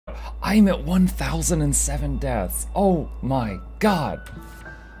I'm at 1,007 deaths. Oh my god.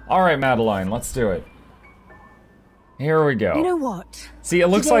 Alright, Madeline, let's do it. Here we go. You know what? See, it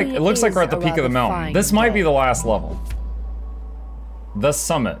looks like we're at the peak of the mountain. This might be the last level. The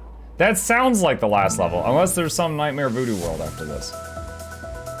summit. That sounds like the last level, unless there's some Nightmare Voodoo world after this.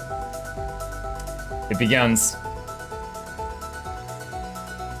 It begins.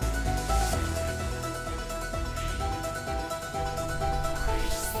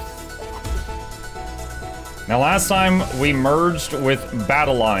 Now last time we merged with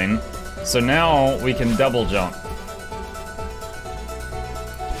Battleline, so now we can double jump.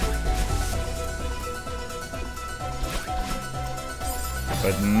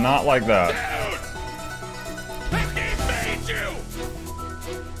 But not like that. Dude! That game made you!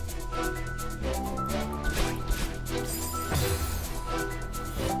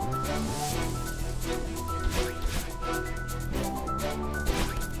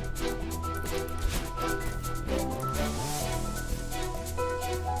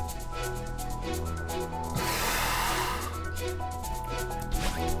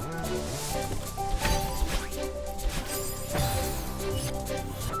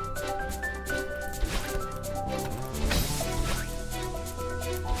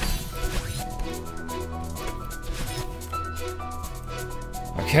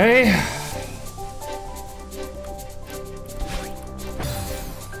 Okay.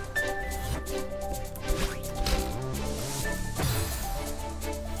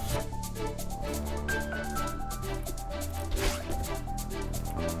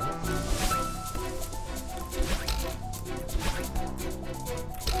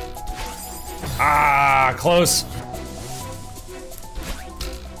 Ah, close.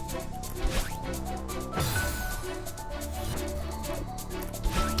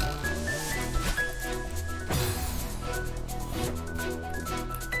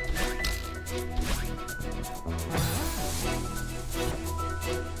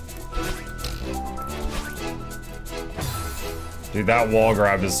 Dude, that wall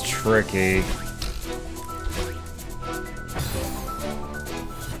grab is tricky.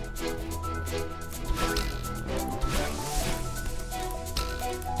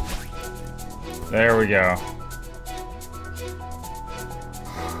 There we go.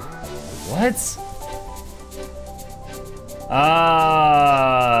 What?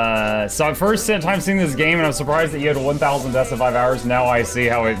 So at first time seeing this game and I'm surprised that you had 1,000 deaths in 5 hours. Now I see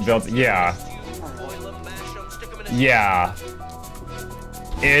how it built. Yeah. Yeah.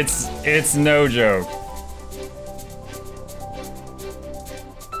 It's no joke.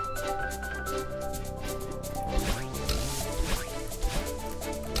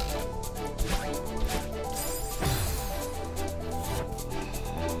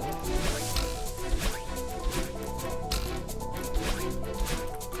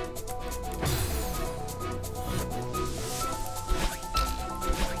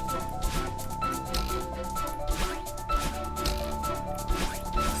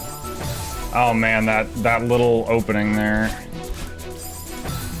 Oh man, that little opening there.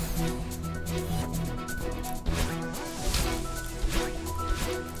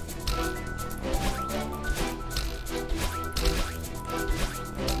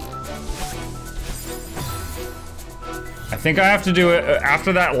 I think I have to do it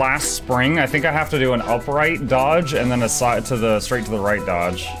after that last spring. I think I have to do an upright dodge and then a side to the straight to the right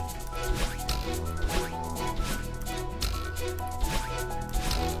dodge.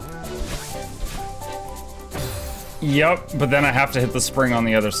 Yep, but then I have to hit the spring on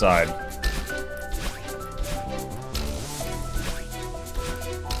the other side.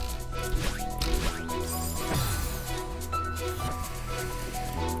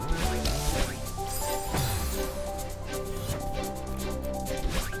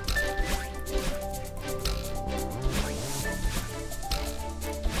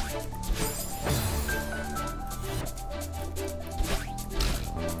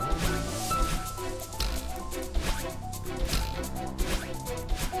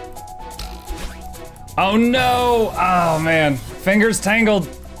 Oh no! Oh man, fingers tangled.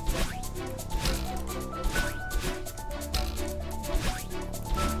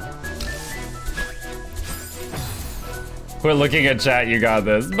 Quit looking at chat, you got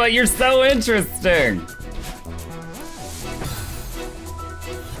this. But you're so interesting!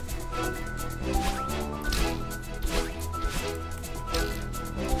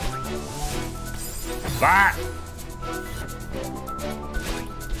 Ah!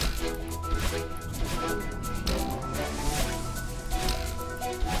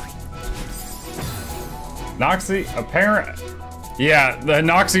 Noxie, yeah, the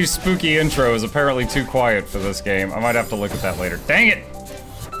Noxie spooky intro is apparently too quiet for this game. I might have to look at that later. Dang it!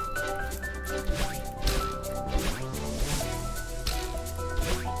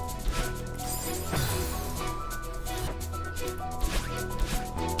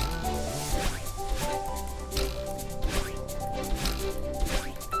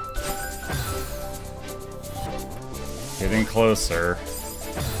 Getting closer.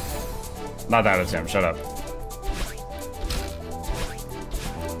 Not that attempt, shut up.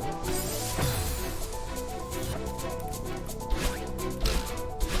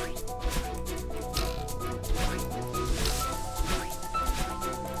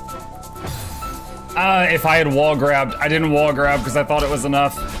 If I had wall grabbed, I didn't wall grab because I thought it was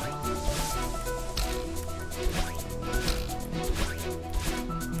enough.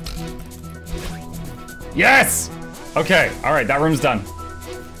 Yes! Okay, alright, that room's done.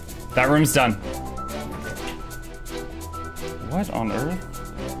 That room's done. What on earth?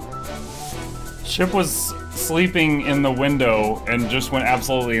 Ship was sleeping in the window and just went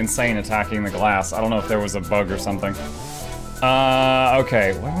absolutely insane attacking the glass. I don't know if there was a bug or something.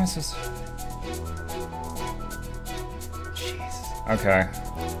 Okay, what am I supposed to... Okay.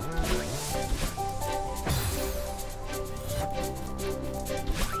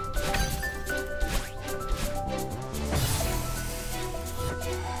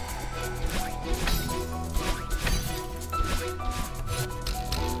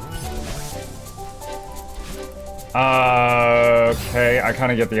 Okay, I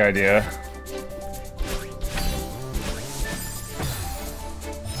kind of get the idea.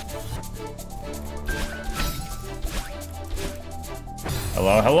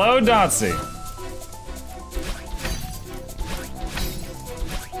 Hello, hello, Dotsy.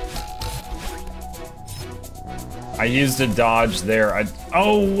 I used a dodge there.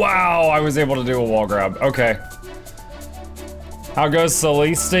 Oh, wow, I was able to do a wall grab. Okay. How goes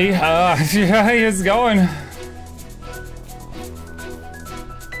Celeste? Yeah, it's going.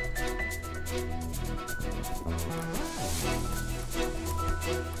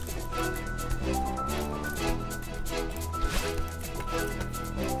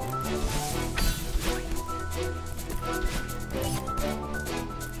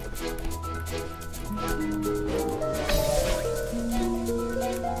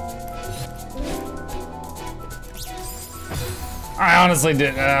 I honestly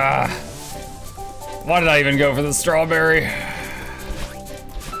didn't. Why did I even go for the strawberry?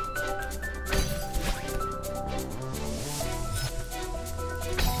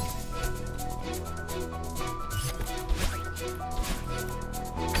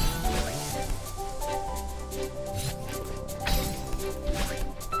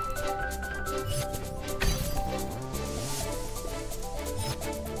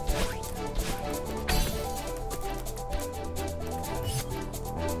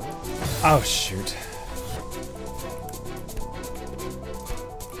 Oh, shoot.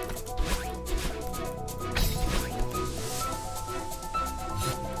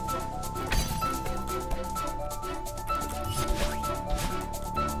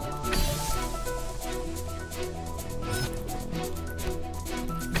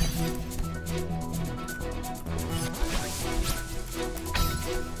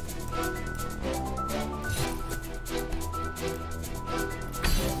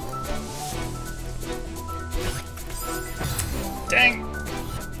 Dang.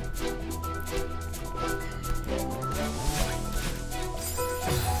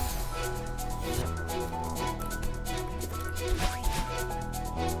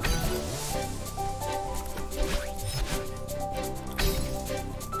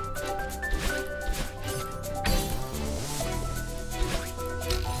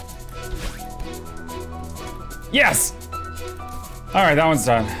 Yes! Alright, that one's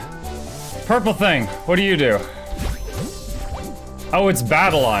done. Purple thing, what do you do? Oh, it's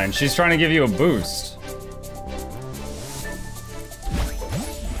Battle Line. She's trying to give you a boost.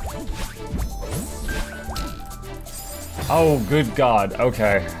 Oh, good God.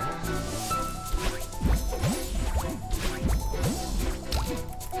 Okay.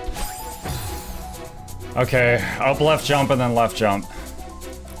 Okay, up left jump and then left jump.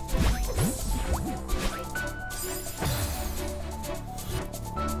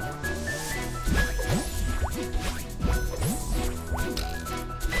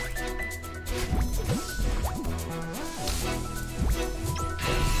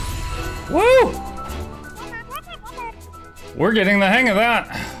 Woo! We're getting the hang of that.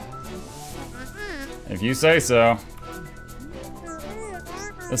 If you say so.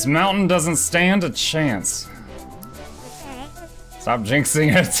 This mountain doesn't stand a chance. Stop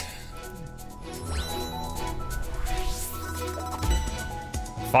jinxing it.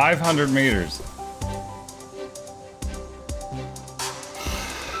 500 meters.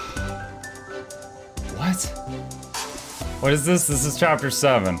 What? What is this? This is chapter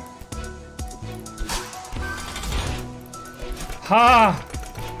 7. Ha!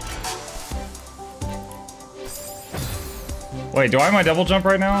 Wait, do I have my double jump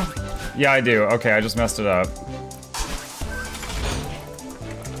right now? Yeah, I do. Okay, I just messed it up.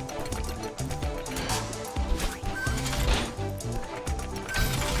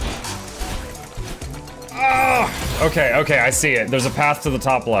 Okay, okay, I see it. There's a path to the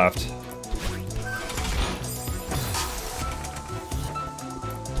top left.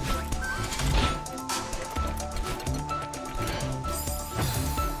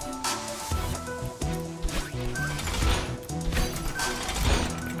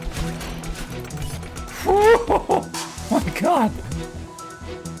 Oh my god.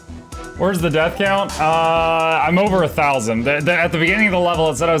 Where's the death count? I'm over 1,000. At the beginning of the level,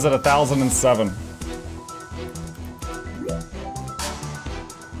 it said I was at 1,007.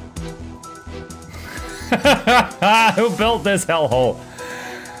 Who built this hellhole?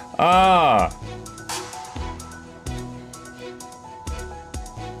 Ah.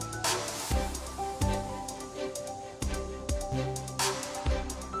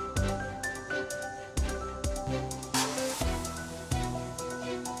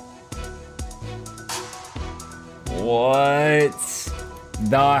 What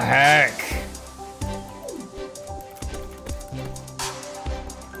the heck?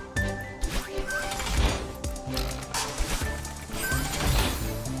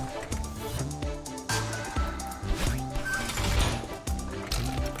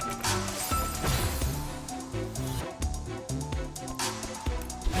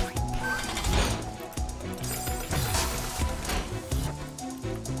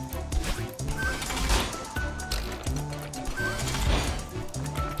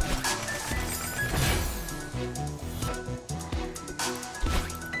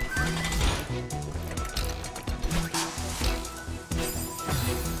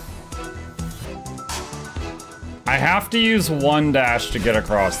 I have to use one dash to get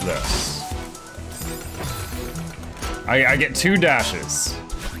across this. I get 2 dashes.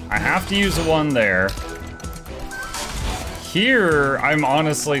 I have to use one there. Here, I'm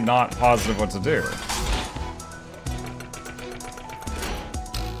honestly not positive what to do.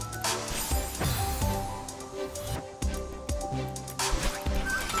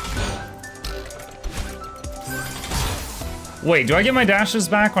 Wait, do I get my dashes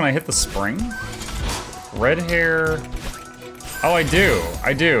back when I hit the spring? Red hair. Oh, I do.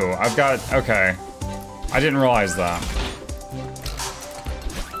 I do. I've got. Okay. I didn't realize that.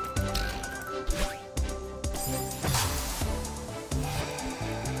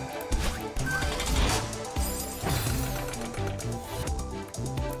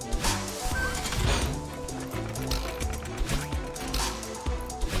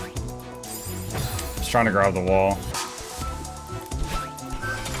 Just trying to grab the wall.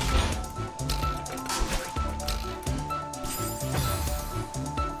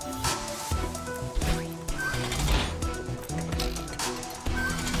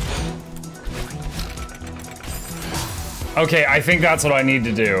 Okay, I think that's what I need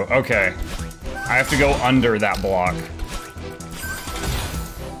to do. Okay. I have to go under that block.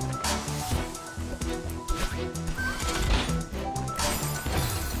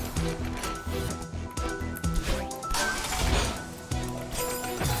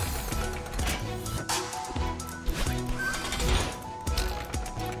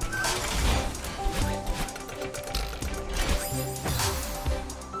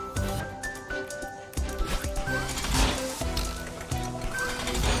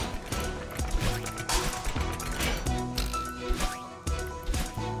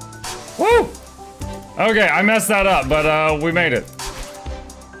 Woo! Okay, I messed that up, but we made it.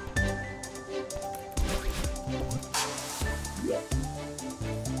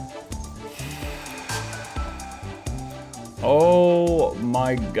 Oh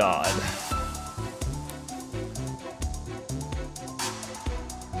my god.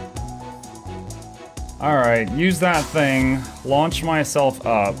 Alright, use that thing, launch myself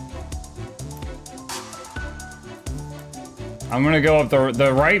up. I'm gonna go up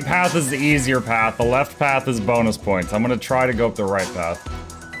the right path is the easier path, the left path is bonus points. I'm gonna try to go up the right path.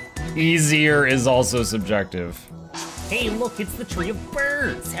 Easier is also subjective. Hey, look, it's the Tree of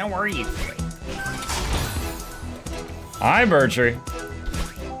Birds. How are you today? Hi, Bertree.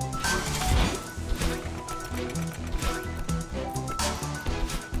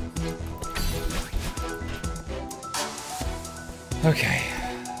 Okay.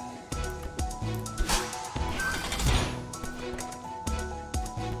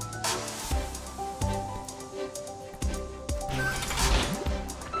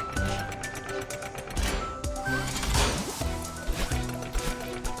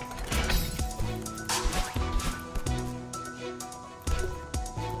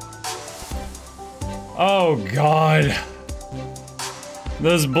 Oh god.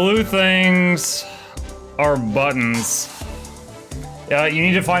 Those blue things are buttons. Yeah, you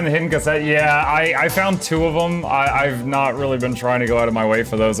need to find the hidden cassette. Yeah, I found 2 of them. I've not really been trying to go out of my way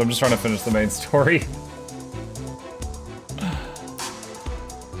for those. I'm just trying to finish the main story.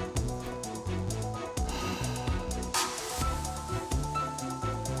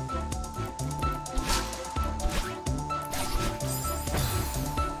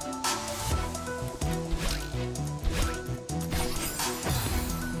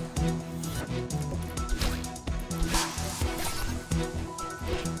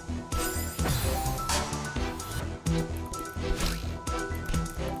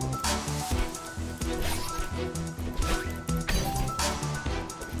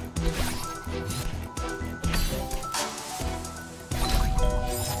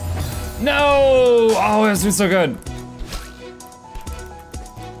 No! Oh, this was so good.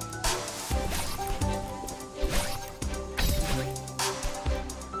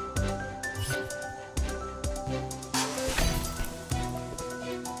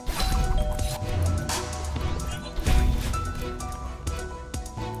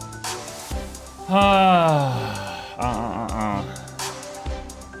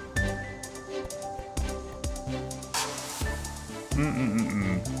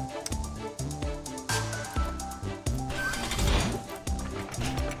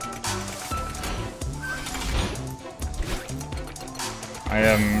 I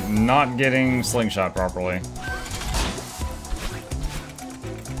am not getting slingshot properly.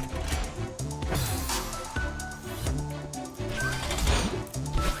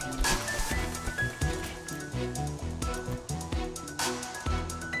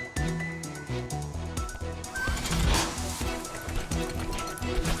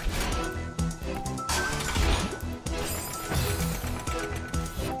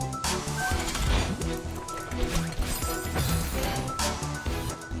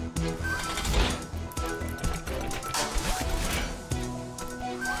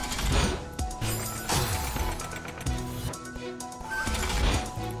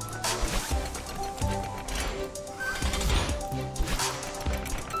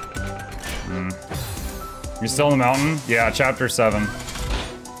 You still in the mountain? Yeah, chapter 7.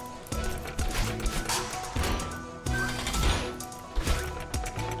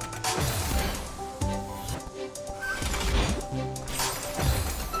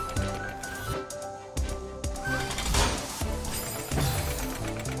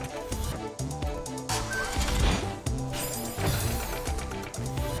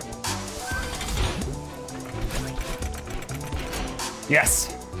 Yes.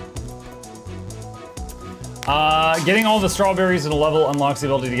 Getting all the strawberries in a level unlocks the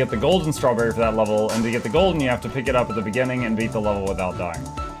ability to get the golden strawberry for that level, and to get the golden, you have to pick it up at the beginning and beat the level without dying.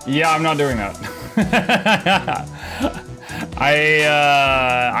 Yeah, I'm not doing that.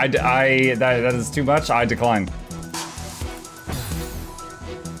 That is too much. I decline.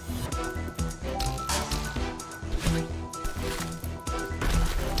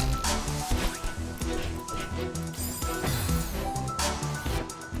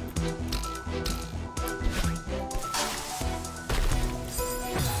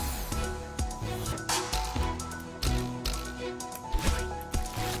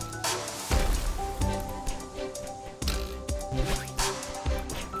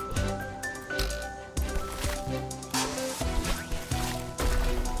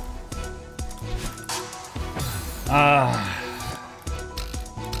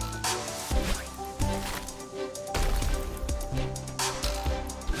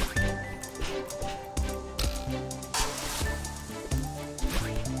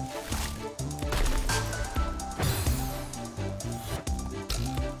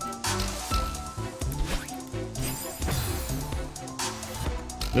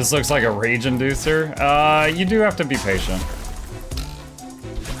 This looks like a rage inducer. You do have to be patient.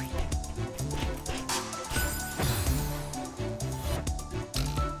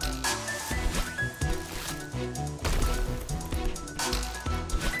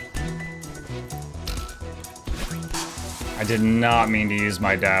 I did not mean to use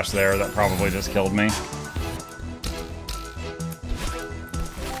my dash there. That probably just killed me.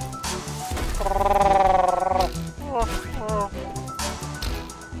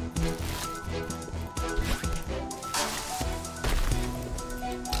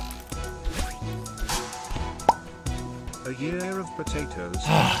 A year of potatoes,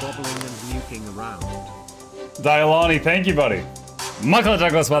 bobbling and nuking around. Dialani, thank you, buddy. Mukluk,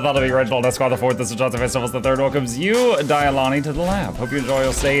 Douglas, Bartholomew, Reginald, Esquire the Fourth, this is Jonathan Festivals the Third, welcomes you, Dialani, to the lab. Hope you enjoy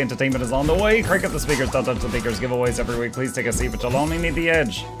your stay. Entertainment is on the way. Crank up the speakers, don't touch the speakers, giveaways every week. Please take a seat, but you'll only need the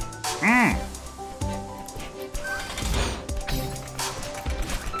edge.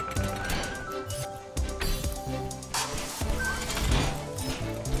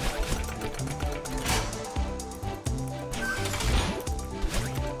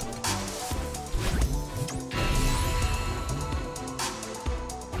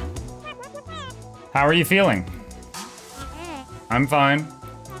 How are you feeling? I'm fine.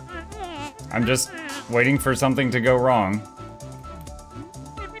 I'm just waiting for something to go wrong.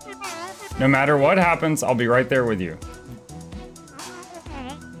 No matter what happens, I'll be right there with you.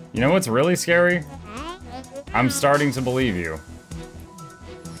 You know what's really scary? I'm starting to believe you.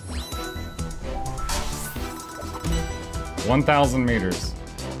 1,000 meters.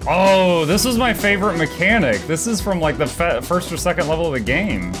 Oh, this was my favorite mechanic. This is from like the first or second level of the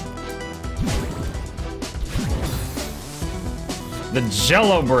game. The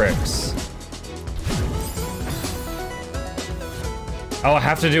Jello bricks. Oh, I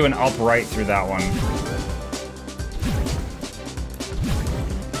have to do an upright through that one.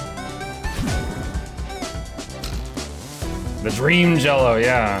 The dream jello,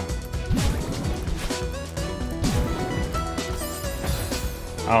 yeah.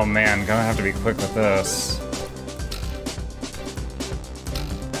 Oh man, gonna have to be quick with this.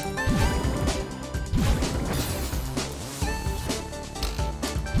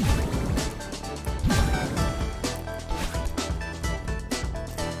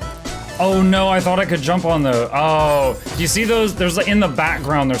 Oh no, I thought I could jump on the, oh. Do you see those? There's, in the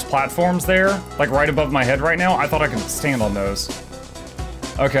background, there's platforms there, like right above my head right now. I thought I could stand on those.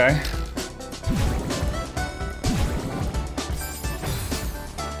 Okay.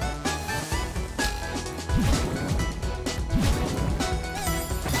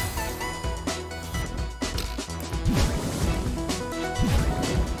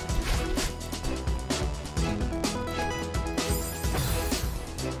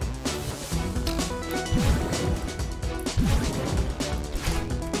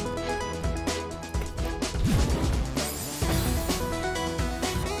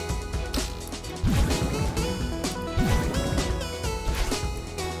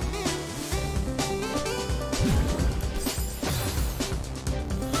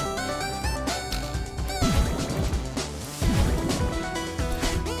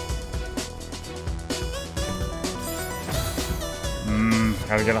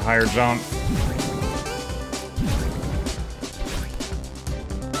 Gotta get a higher jump.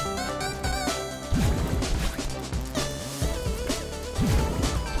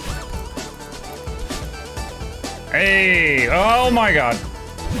 Hey! Oh my god.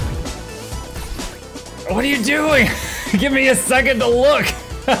 What are you doing? Give me a second to look.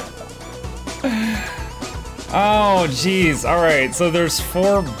 Oh, jeez. Alright, so there's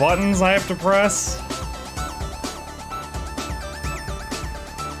 4 buttons I have to press.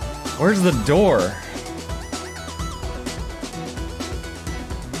 Where's the door?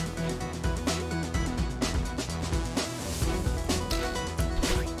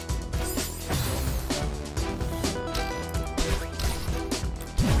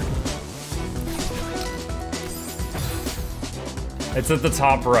 It's at the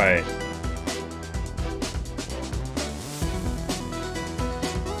top right.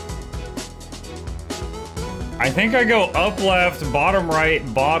 I think I go up left, bottom right,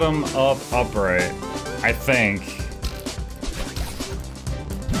 bottom up, up right. I think.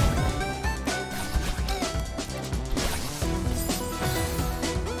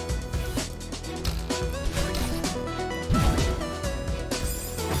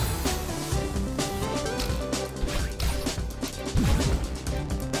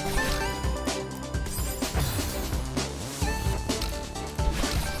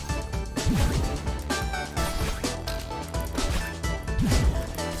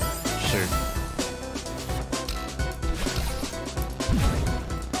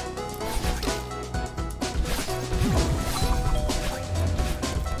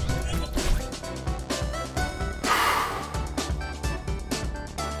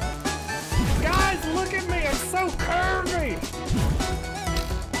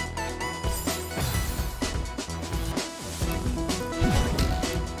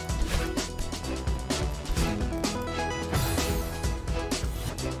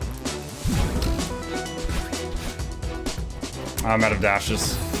 I'm out of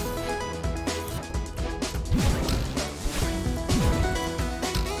dashes.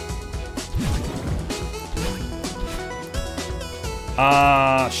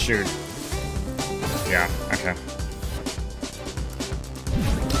 Shoot. Yeah, okay.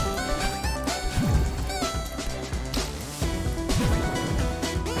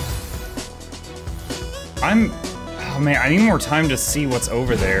 Oh man, I need more time to see what's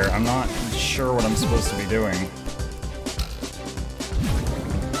over there. I'm not sure what I'm supposed to be doing.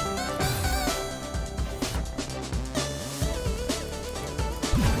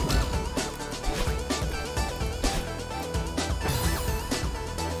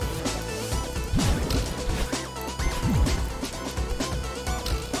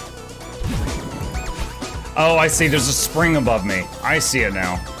 Oh, I see. There's a spring above me. I see it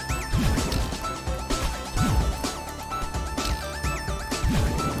now.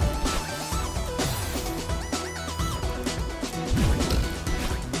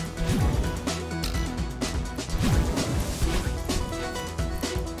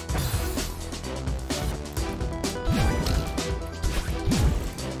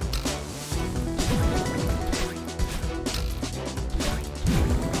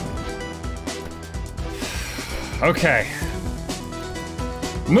 Okay.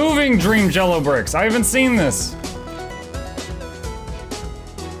 Moving dream jello bricks. I haven't seen this.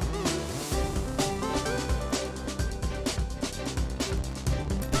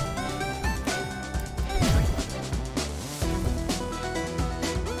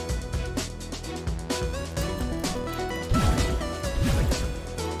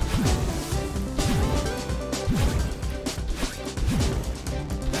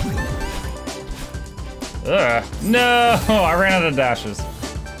 Ugh. No! I ran out of dashes.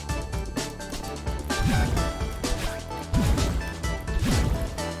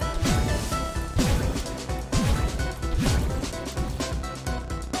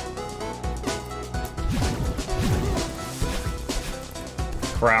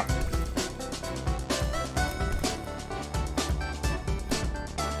 Crap.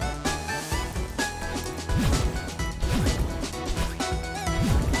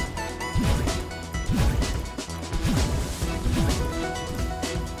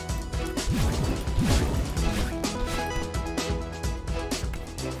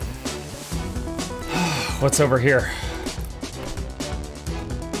 What's over here?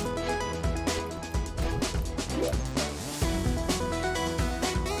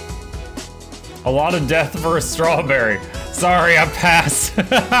 A lot of death for a strawberry. Sorry, I passed.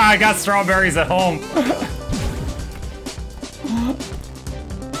 I got strawberries at home.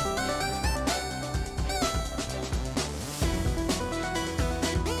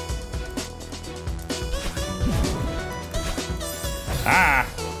 Ah!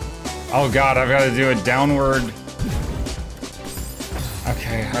 Oh god, I've got to do a downward.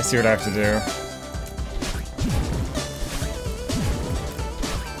 Okay, I see what I have to do.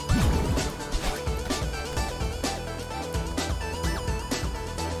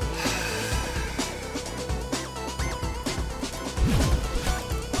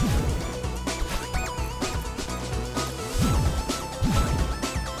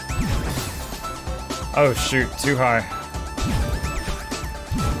 Oh shoot, too high.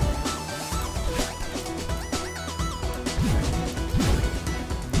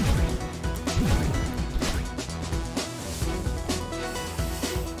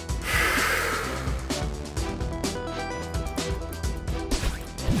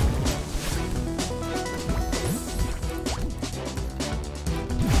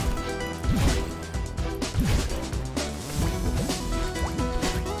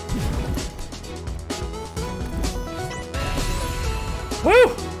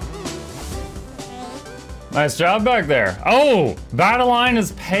 Woo! Nice job back there. Oh, Battleline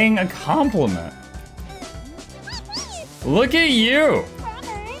is paying a compliment. Look at you.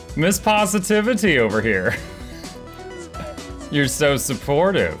 Miss Positivity over here. You're so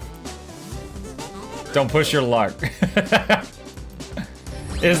supportive. Don't push your luck.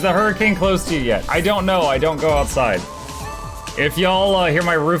 Is the hurricane close to you yet? I don't know, I don't go outside. If y'all hear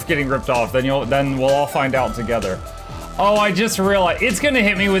my roof getting ripped off, then we'll all find out together. Oh, I just realized, it's gonna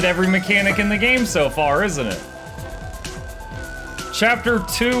hit me with every mechanic in the game so far, isn't it? Chapter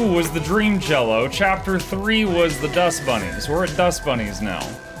 2 was the Dream Jello, Chapter 3 was the Dust Bunnies. We're at Dust Bunnies now.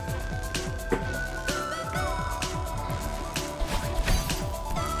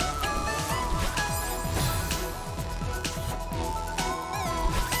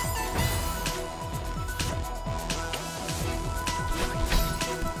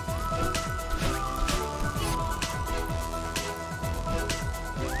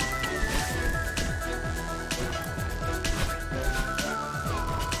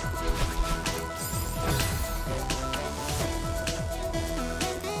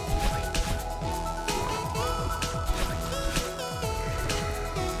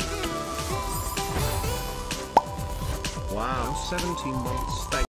 Wow, 17 months.